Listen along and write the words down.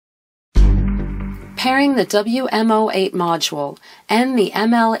Pairing the WM08 module and the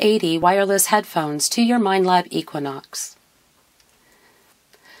ML80 wireless headphones to your Minelab Equinox.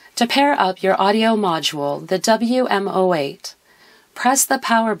 To pair up your audio module, the WM08, press the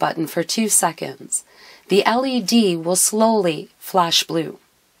power button for 2 seconds. The LED will slowly flash blue.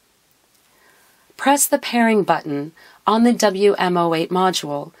 Press the pairing button on the WM08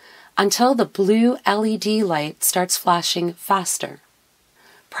 module until the blue LED light starts flashing faster.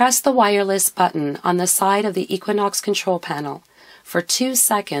 Press the wireless button on the side of the Equinox control panel for 2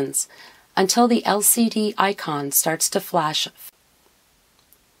 seconds until the LCD icon starts to flash.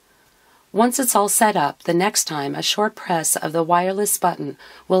 Once it's all set up, the next time a short press of the wireless button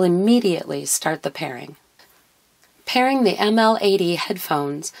will immediately start the pairing. Pairing the ML80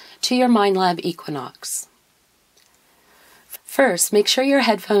 headphones to your Minelab Equinox. First, make sure your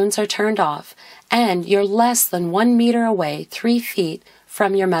headphones are turned off and you're less than 1 meter away, 3 feet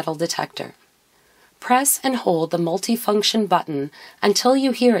from your metal detector. Press and hold the multifunction button until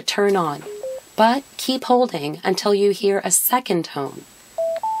you hear it turn on, but keep holding until you hear a second tone.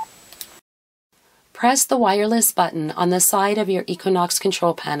 Press the wireless button on the side of your Equinox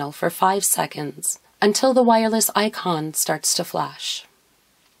control panel for 5 seconds until the wireless icon starts to flash.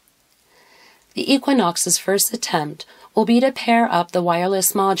 The Equinox's first attempt will be to pair up the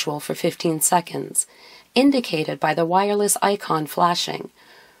wireless module for 15 seconds, indicated by the wireless icon flashing.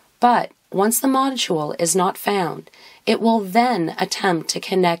 But once the module is not found, it will then attempt to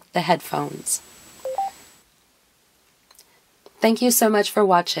connect the headphones. Thank you so much for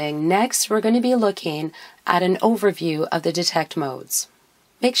watching. Next, we're going to be looking at an overview of the detect modes.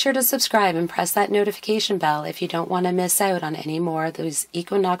 Make sure to subscribe and press that notification bell if you don't want to miss out on any more of those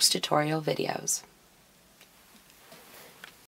Equinox tutorial videos.